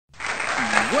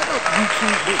What up,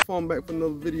 YouTube? BrokeFarmer back for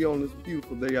another video on this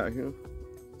beautiful day out here.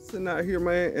 Sitting out here,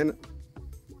 man, and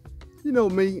you know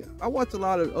me, I watch a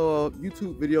lot of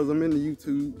YouTube videos. I'm into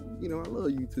YouTube. You know, I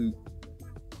love YouTube.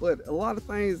 But a lot of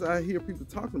things I hear people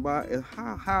talking about is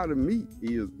how the meat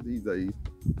is these days.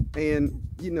 And,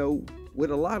 you know,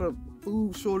 with a lot of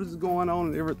food shortages going on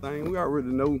and everything, we already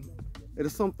know that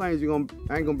there's some things I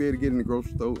ain't gonna be able to get in the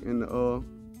grocery store in the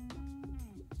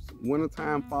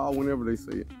wintertime, fall, whenever they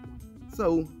say it.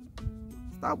 So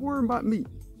stop worrying about meat.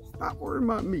 Stop worrying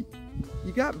about meat.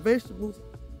 You got vegetables,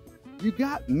 you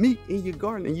got meat in your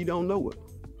garden and you don't know it.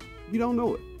 You don't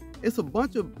know it. It's a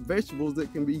bunch of vegetables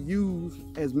that can be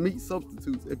used as meat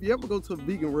substitutes. If you ever go to a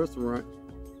vegan restaurant,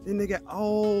 then they got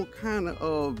all kind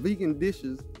of vegan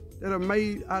dishes that are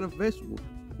made out of vegetables.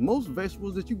 Most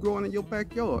vegetables that you growing in your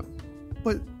backyard.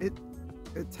 But it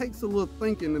takes a little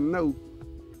thinking to know,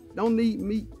 don't need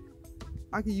meat.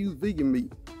 I can use vegan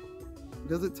meat.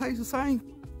 Does it taste the same?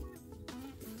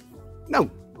 No,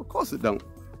 of course it don't.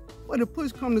 But if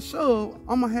push come to shove,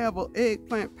 I'm gonna have an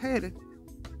eggplant patty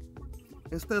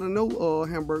instead of no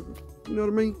hamburger. You know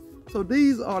what I mean? So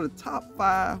these are the top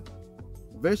 5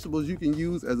 vegetables you can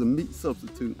use as a meat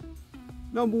substitute.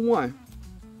 Number 1,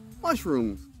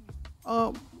 mushrooms.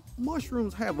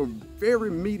 Mushrooms have a very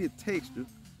meaty texture,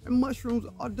 and mushrooms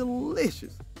are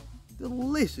delicious.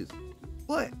 Delicious.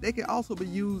 But they can also be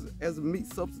used as a meat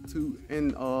substitute in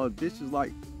dishes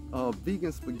like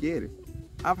vegan spaghetti.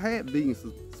 I've had vegan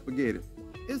spaghetti.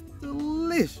 It's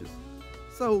delicious.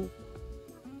 So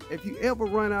if you ever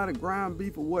run out of ground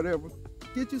beef or whatever,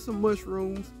 get you some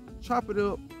mushrooms, chop it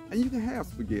up, and you can have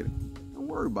spaghetti. Don't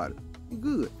worry about it. You're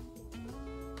good.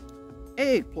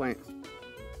 Eggplants.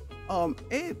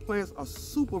 Eggplants are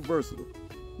super versatile.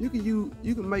 You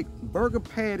can make burger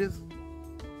patties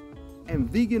and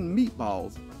vegan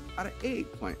meatballs out of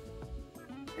eggplant.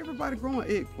 Everybody growing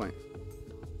eggplants.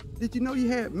 Did you know you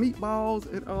had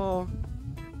meatballs and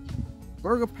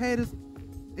burger patties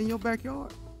in your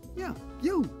backyard? Yeah,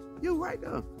 you right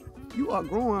there. You are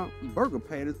growing burger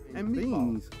patties and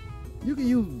beans. You can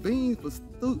use beans for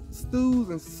stews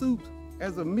and soups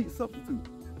as a meat substitute.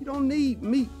 You don't need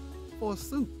meat for a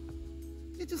soup.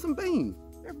 Get you some beans.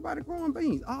 Everybody growing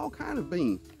beans, all kind of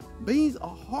beans. Beans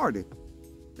are hardy.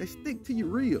 They stick to your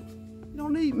ribs. You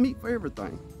don't need meat for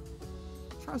everything.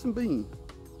 Try some beans.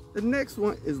 The next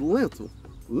one is lentil.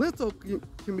 Lentil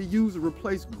can be used to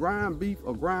replace ground beef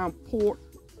or ground pork,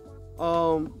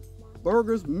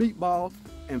 burgers, meatballs,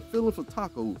 and filling for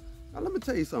tacos. Now let me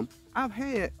tell you something. I've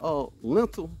had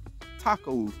lentil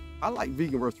tacos. I like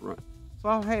vegan restaurants. So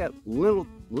I've had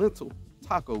lentil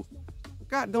tacos.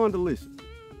 God darn delicious.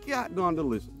 God darn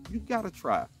delicious. You gotta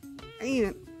try.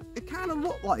 And it kind of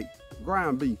looked like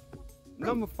ground beef.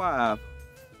 Number 5,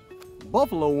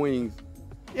 buffalo wings.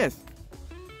 Yes,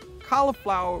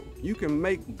 cauliflower, you can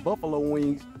make buffalo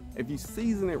wings if you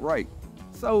season it right.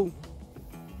 So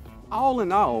all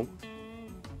in all,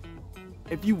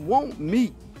 if you want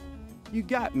meat, you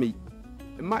got meat.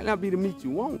 It might not be the meat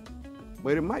you want,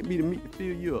 but it might be the meat to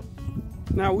fill you up.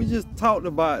 Now we just talked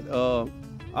about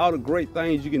all the great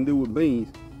things you can do with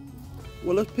beans.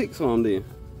 Well, let's pick some then.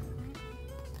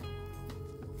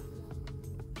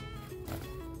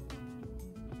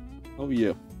 Oh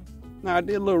yeah. Now I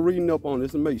did a little reading up on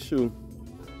this to make sure.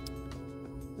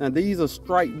 Now these are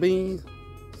striped beans,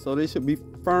 so they should be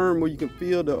firm where you can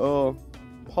feel the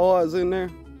pods in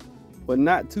there, but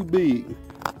not too big.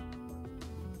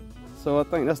 So I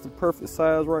think that's the perfect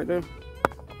size right there.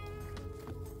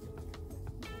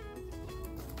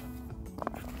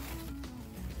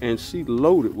 And she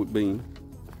loaded with beans.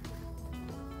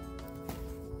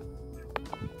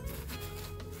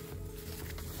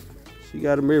 She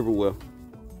got them everywhere.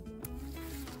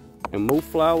 And more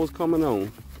flowers coming on.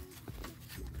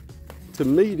 To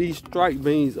me, these striped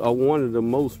beans are one of the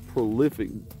most prolific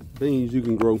beans you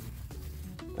can grow.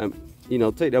 And you know,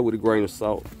 take that with a grain of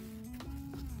salt.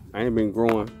 I ain't been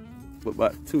growing for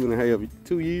about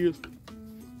 2 years.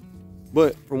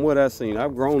 But from what I've seen,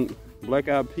 I've grown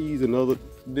black-eyed peas and other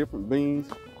different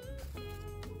beans.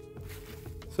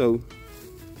 So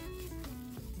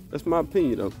that's my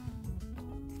opinion though.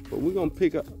 But we're gonna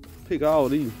pick all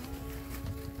these.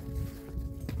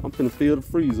 I'm finna fill the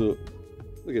freezer up.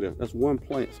 Look at that. That's 1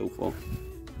 plant so far.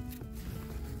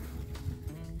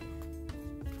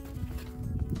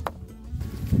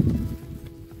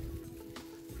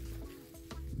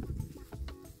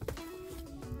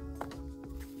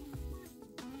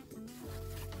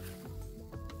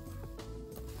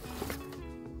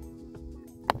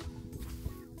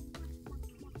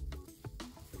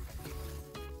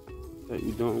 That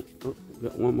you don't. Oh,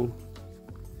 got one more.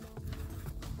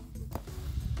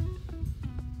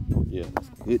 Yeah, that's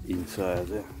good eating size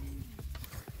there.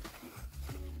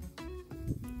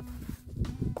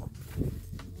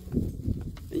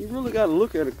 And you really got to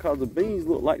look at it because the beans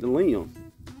look like the limbs.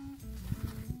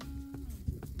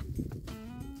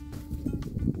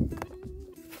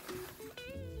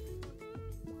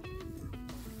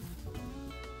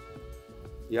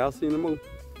 Y'all seen them more?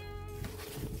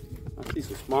 I see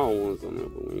some small ones on there,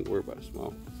 but we ain't worried about the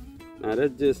small. Now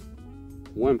that's just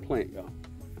one plant, y'all.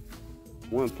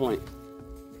 One plant.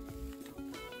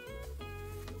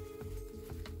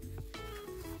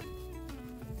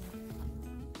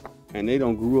 And they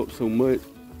don't grow up so much.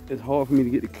 It's hard for me to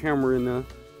get the camera in there.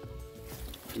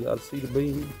 Y'all see the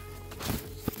beans?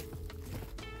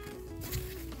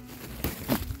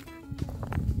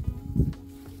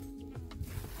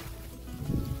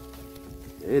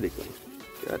 There they go.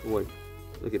 Get out the way.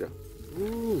 Look at that.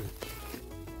 Ooh.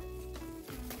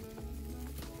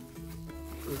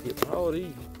 Let's get all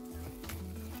these.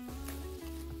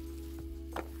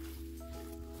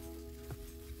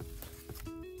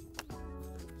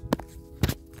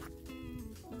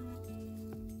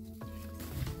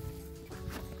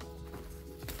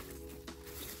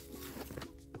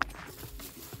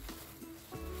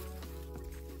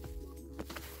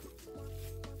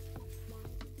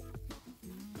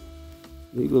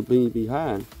 These little beans be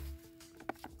high,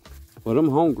 but I'm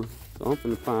hungry, so I'm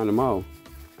finna find them all.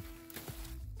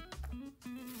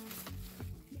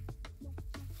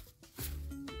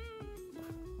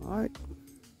 All right,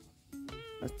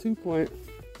 that's 2 plants.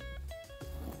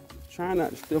 Trying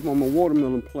not to step on my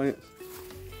watermelon plants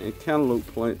and cantaloupe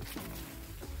plants.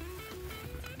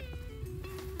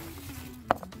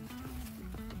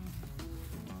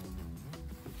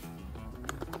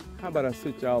 How about I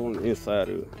sit y'all on the inside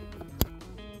of it?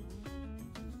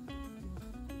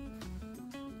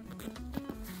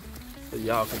 So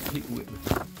y'all can pick with me.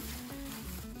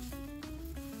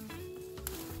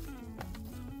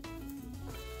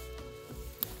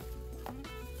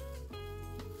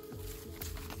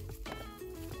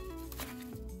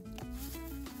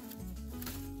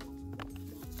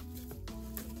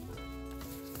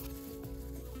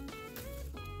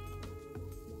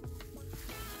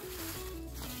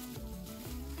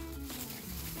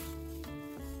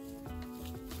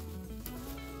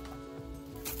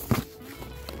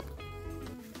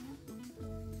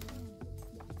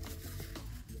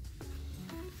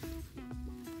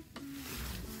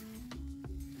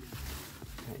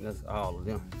 That's all of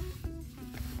them.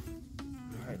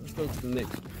 All right, let's go to the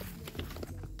next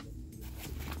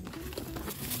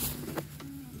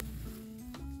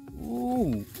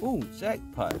one. Ooh,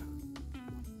 jackpot.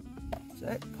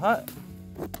 Jackpot.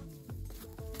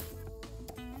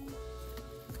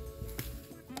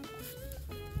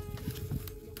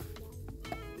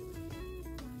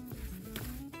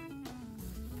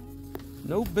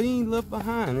 No bean left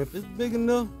behind. If it's big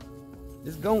enough,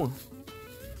 it's going.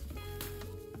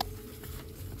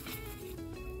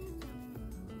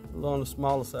 On the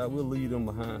smaller side, we'll leave them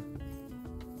behind.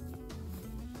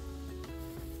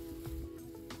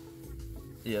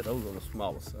 Yeah, those on the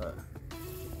smaller side.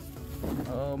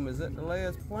 Is that the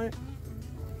last plant?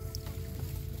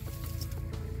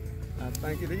 I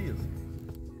think it is.